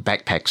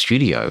Backpack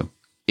Studio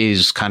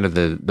is kind of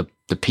the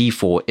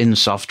P4 in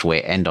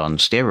software and on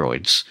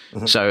steroids.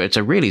 So it's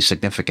a really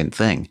significant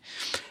thing.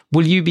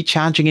 Will you be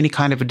charging any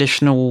kind of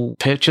additional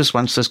purchase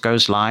once this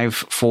goes live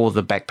for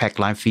the Backpack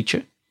Live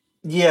feature?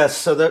 Yes.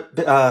 So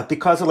that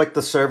because of like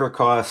the server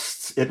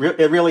costs, it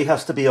really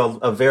has to be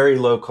a very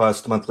low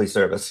cost monthly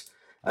service.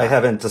 I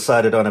haven't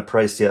decided on a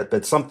price yet,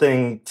 but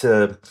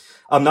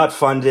I'm not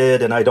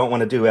funded and I don't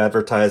want to do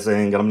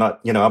advertising, and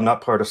I'm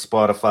not part of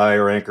Spotify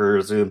or Anchor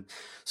or Zoom.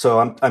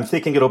 So I'm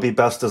thinking it'll be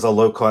best as a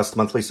low cost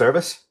monthly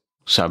service.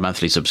 So a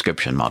monthly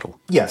subscription model.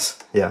 Yes.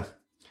 Yeah.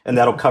 And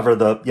that'll cover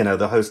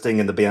the hosting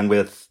and the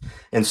bandwidth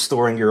and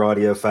storing your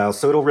audio files.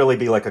 So it'll really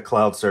be like a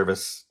cloud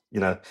service,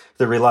 the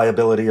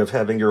reliability of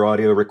having your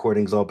audio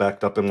recordings all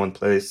backed up in one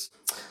place,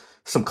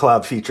 some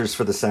cloud features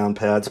for the sound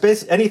pads,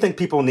 basically anything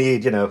people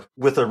need,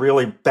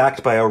 with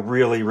backed by a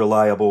really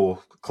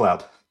reliable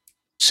cloud.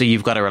 So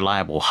you've got a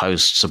reliable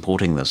host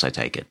supporting this, I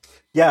take it.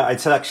 Yeah,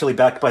 it's actually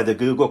backed by the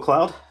Google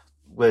Cloud,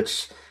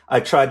 which I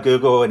tried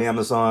Google and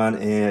Amazon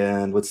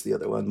and what's the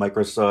other one?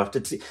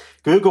 Microsoft.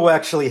 Google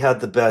actually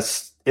had the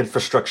best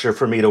infrastructure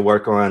for me to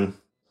work on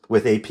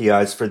with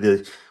APIs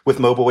with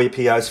mobile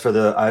APIs for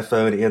the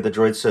iPhone and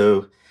Android.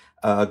 So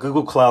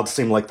Google Cloud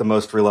seemed like the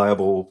most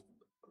reliable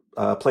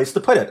place to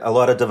put it. A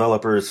lot of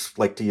developers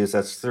like to use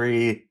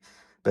S3,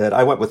 but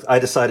I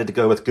decided to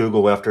go with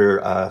Google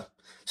after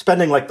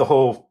spending like a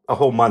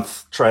whole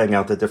month trying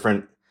out the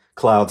different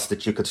clouds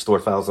that you could store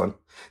files on.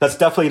 That's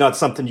definitely not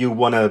something you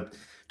want to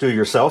do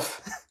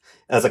yourself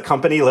as a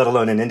company, let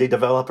alone an indie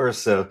developer.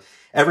 So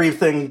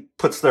everything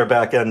puts their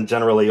backend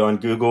generally on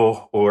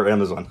Google or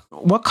Amazon.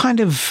 What kind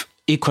of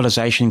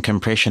equalization,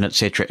 compression,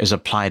 etc., is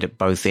applied at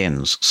both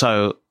ends?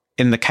 So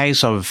in the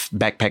case of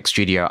Backpack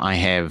Studio, I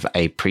have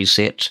a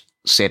preset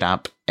set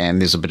up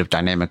and there's a bit of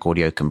dynamic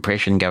audio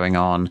compression going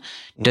on.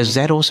 Does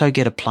that also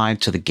get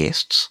applied to the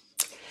guests?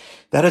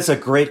 That is a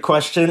great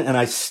question, and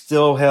I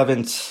still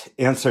haven't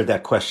answered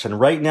that question.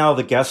 Right now,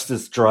 the guest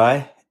is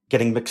dry,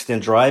 getting mixed in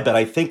dry, but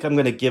I think I'm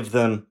going to give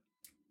them,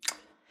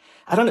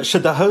 I don't know,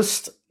 should the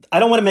host, I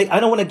don't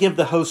want to give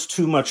the host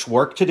too much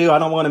work to do. I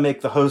don't want to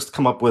make the host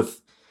come up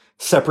with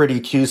separate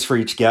EQs for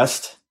each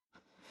guest.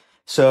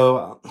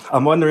 So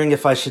I'm wondering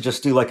if I should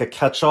just do like a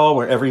catch-all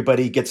where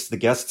everybody gets the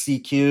guest's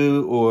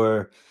EQ,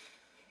 or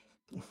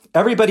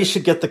everybody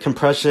should get the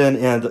compression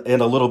and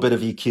a little bit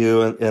of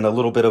EQ and a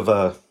little bit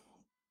of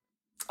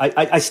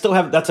I still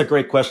have, that's a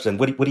great question.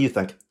 What do you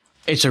think?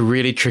 It's a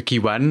really tricky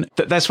one.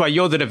 That's why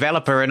you're the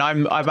developer and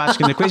I'm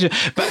asking the question.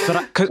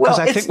 Because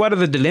I think one of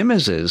the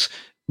dilemmas is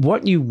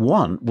what you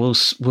want will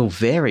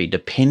vary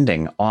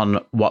depending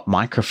on what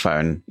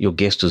microphone your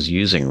guest is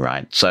using,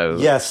 right? So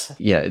yes,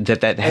 yeah,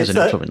 that has an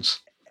influence.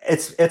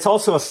 It's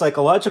also a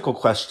psychological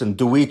question.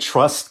 Do we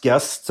trust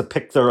guests to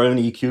pick their own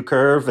EQ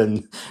curve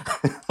and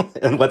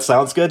and what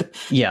sounds good?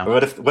 Yeah. Or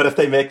what if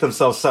they make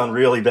themselves sound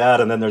really bad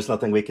and then there's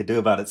nothing we could do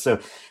about it? So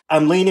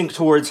I'm leaning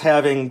towards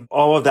having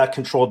all of that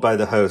controlled by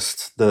the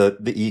host, the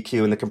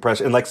EQ and the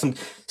compression, and like some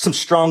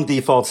strong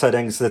default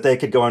settings that they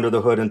could go under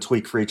the hood and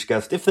tweak for each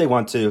guest if they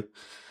want to.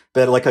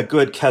 but like a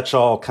good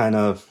catch-all kind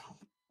of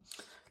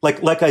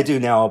like I do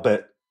now,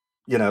 but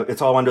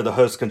it's all under the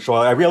host control.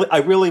 I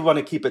really want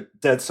to keep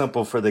it dead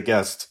simple for the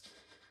guest,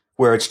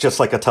 where it's just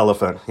like a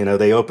telephone.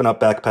 They open up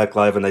Backpack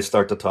Live and they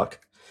start to talk.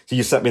 So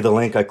you sent me the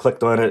link. I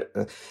clicked on it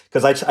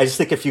because I just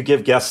think if you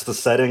give guests the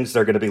settings,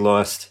 they're going to be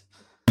lost.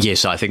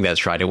 Yes, I think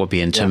that's right. It would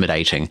be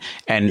intimidating. Yeah.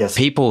 And yes.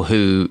 People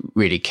who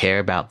really care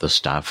about the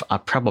stuff are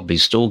probably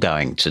still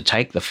going to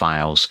take the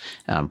files,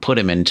 put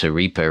them into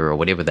Reaper or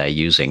whatever they're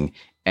using,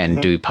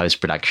 and do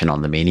post-production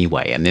on them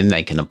anyway. And then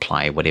they can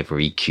apply whatever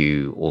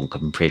EQ or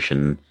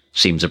compression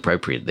seems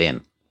appropriate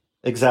then.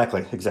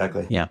 Exactly.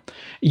 Yeah.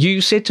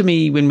 You said to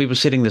me when we were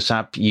setting this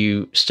up,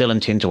 you still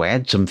intend to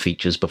add some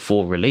features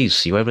before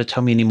release. Are you able to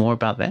tell me any more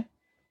about that?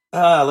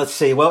 Let's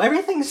see. Well,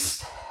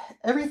 everything's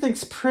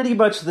pretty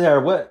much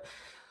there.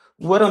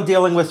 What I'm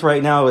dealing with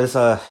right now is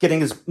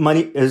getting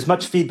as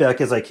much feedback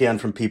as I can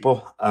from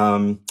people,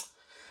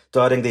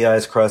 dotting the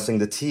I's, crossing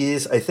the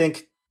T's. I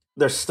think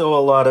there's still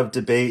a lot of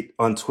debate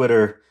on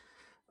Twitter.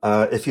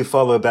 If you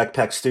follow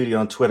Backpack Studio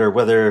on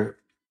Twitter,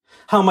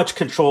 how much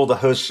control the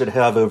host should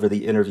have over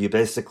the interview.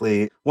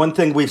 Basically, one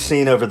thing we've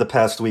seen over the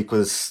past week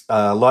was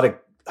a lot of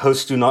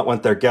hosts do not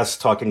want their guests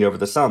talking over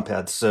the sound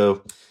pad.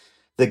 So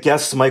the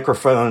guest's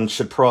microphone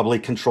should probably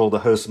control the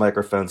host's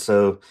microphone.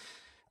 So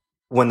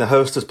when the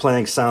host is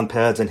playing sound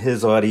pads and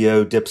his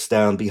audio dips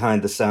down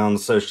behind the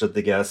sound, so should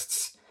the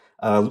guests.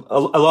 A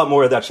lot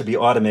more of that should be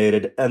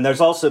automated. And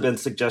there's also been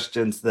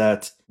suggestions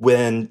that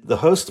when the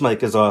host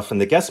mic is off and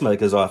the guest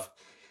mic is off,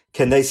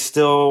 can they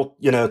still,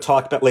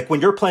 talk about, like when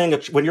you're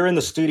when you're in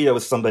the studio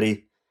with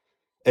somebody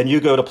and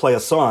you go to play a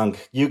song,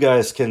 you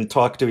guys can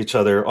talk to each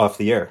other off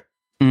the air.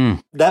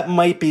 That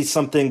might be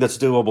something that's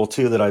doable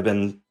too, that I've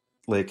been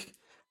like,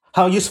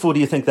 how useful do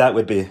you think that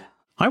would be?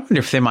 I wonder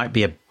if there might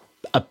be a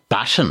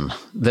button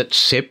that's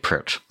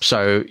separate.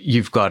 So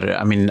you've got,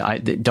 I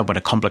don't want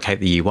to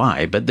complicate the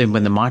UI, but then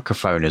when the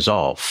microphone is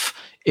off,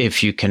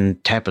 if you can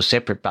tap a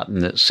separate button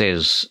that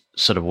says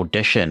sort of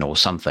audition or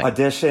something.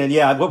 Audition,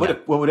 yeah. What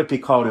would it be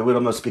called? It would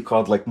almost be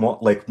called like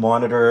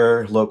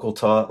monitor, local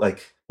talk,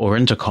 or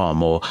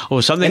intercom, or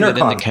something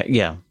intercom. That indicates.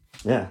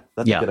 Yeah,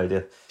 that's a good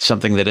idea.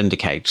 Something that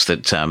indicates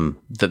that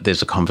that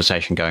there's a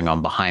conversation going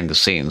on behind the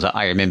scenes.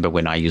 I remember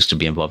when I used to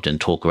be involved in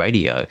talk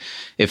radio,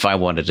 if I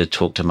wanted to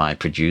talk to my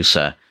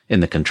producer in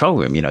the control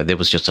room, there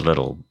was just a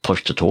little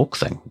push to talk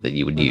thing that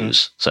you would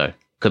use. So it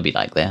could be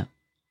like that.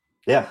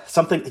 Yeah,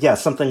 something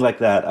like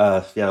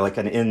that. Like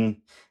an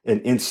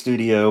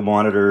in-studio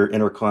monitor,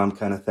 intercom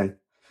kind of thing.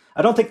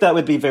 I don't think that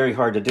would be very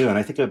hard to do, and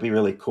I think it would be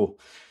really cool.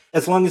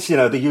 As long as,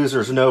 the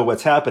users know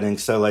what's happening.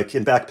 So like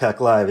in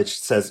Backpack Live, it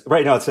says,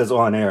 right now it says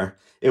on air.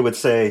 It would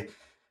say,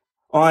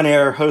 on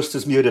air, host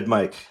is muted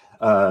mic.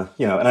 And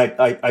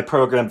I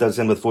programmed those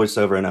in with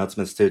voiceover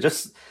announcements too,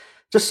 just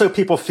so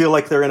people feel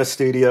like they're in a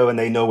studio and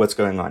they know what's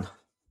going on.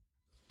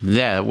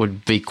 Yeah, it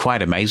would be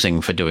quite amazing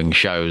for doing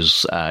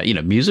shows,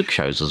 music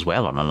shows as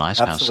well on a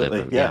Lifehouse server.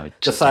 Absolutely, yeah.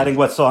 Deciding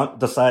what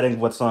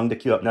song to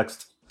queue up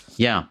next.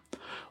 Yeah.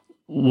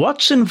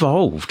 What's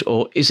involved,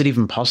 or is it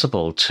even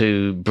possible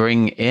to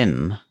bring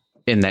in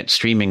that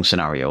streaming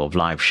scenario of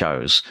live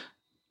shows,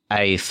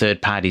 a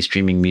third-party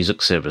streaming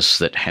music service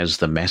that has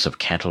the massive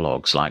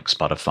catalogs like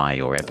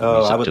Spotify or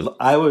Apple Music?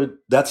 I would.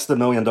 That's the $1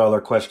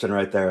 million question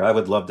right there. I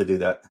would love to do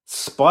that.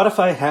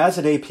 Spotify has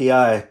an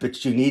API,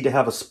 but you need to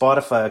have a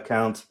Spotify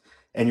account,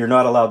 and you're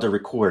not allowed to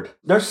record.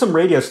 There's some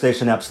radio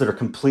station apps that are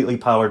completely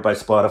powered by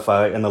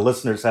Spotify, and the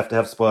listeners have to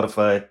have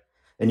Spotify,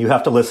 and you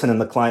have to listen in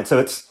the client. So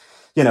it's,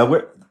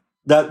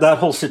 that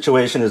whole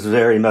situation is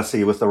very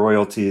messy with the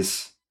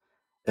royalties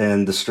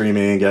and the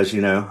streaming, as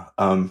you know.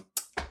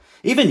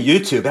 Even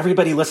YouTube,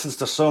 everybody listens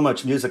to so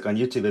much music on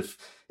YouTube.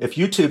 If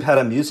YouTube had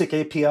a music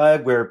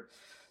API where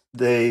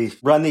they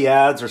run the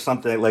ads or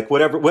something, like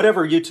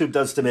whatever YouTube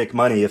does to make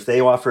money, if they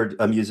offered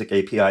a music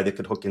API that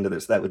could hook into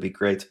this, that would be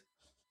great.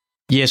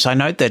 Yes, I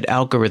note that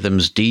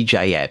Algorithm's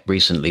DJ app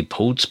recently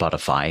pulled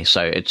Spotify,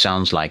 so it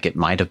sounds like it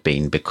might have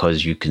been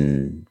because you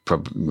can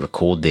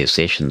record their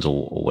sessions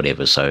or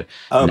whatever. So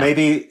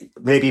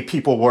maybe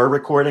people were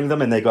recording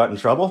them and they got in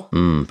trouble.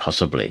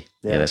 Possibly.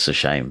 Yeah, that's a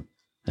shame.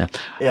 Yeah,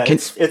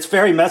 it's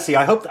very messy.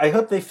 I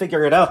hope they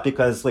figure it out,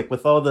 because like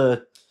with all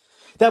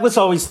that was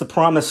always the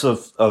promise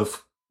of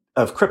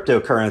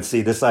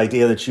cryptocurrency. This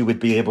idea that you would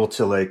be able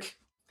to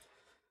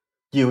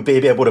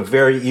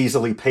very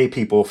easily pay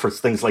people for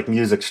things like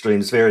music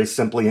streams very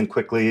simply and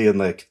quickly, and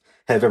like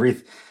have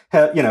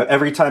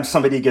every time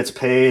somebody gets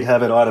paid,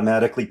 have it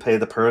automatically pay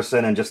the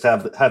person, and just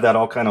have that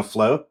all kind of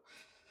flow.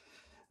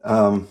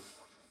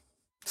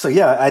 So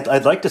yeah,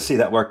 I'd like to see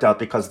that worked out,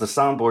 because the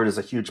soundboard is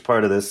a huge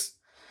part of this.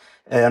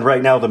 And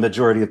right now, the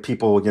majority of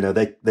people,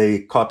 they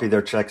copy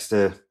their checks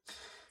to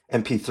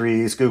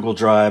MP3s, Google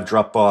Drive,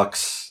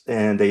 Dropbox,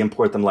 and they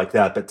import them like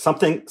that. But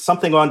something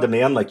on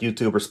demand like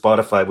YouTube or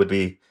Spotify would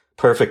be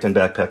perfect in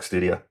Backpack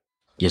Studio.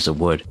 Yes, it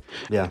would.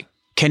 Yeah.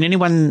 Can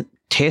anyone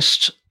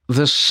test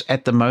this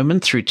at the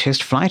moment through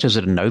Test Flight? Is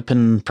it an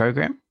open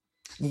program?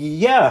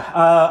 Yeah.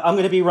 I'm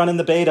going to be running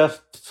the beta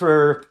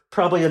for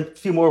probably a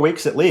few more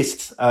weeks at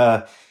least.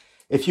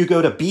 If you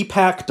go to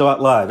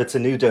bpack.live, it's a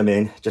new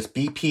domain, just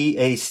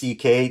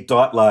bpack.live.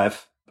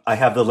 I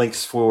have the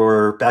links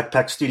for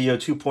Backpack Studio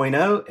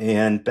 2.0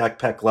 and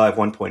Backpack Live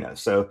 1.0.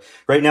 So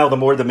right now, the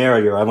more the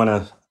merrier. I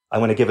want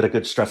to give it a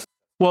good stress.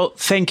 Well,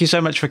 thank you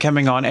so much for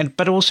coming on,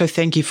 but also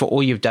thank you for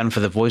all you've done for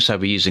the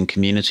voiceover using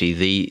community,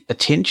 the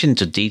attention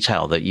to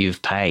detail that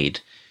you've paid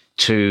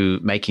to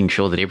making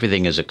sure that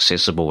everything is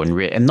accessible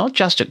and not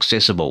just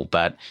accessible,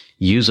 but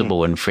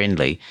usable and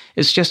friendly.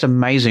 It's just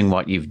amazing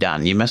what you've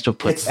done. You must have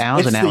put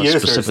hours and hours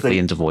specifically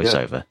into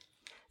voiceover. Yeah.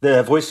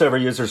 The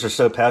voiceover users are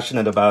so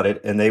passionate about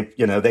it, and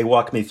they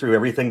walk me through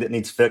everything that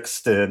needs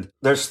fixed. And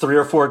there's 3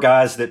 or 4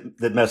 guys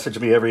that message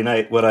me every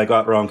night what I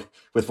got wrong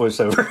with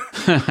voiceover.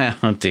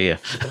 Oh dear.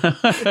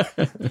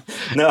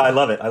 No, I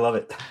love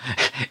it.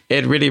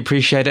 Ed, really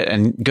appreciate it,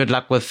 and good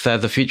luck with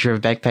the future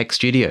of Backpack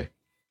Studio.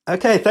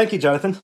 Okay, thank you, Jonathan.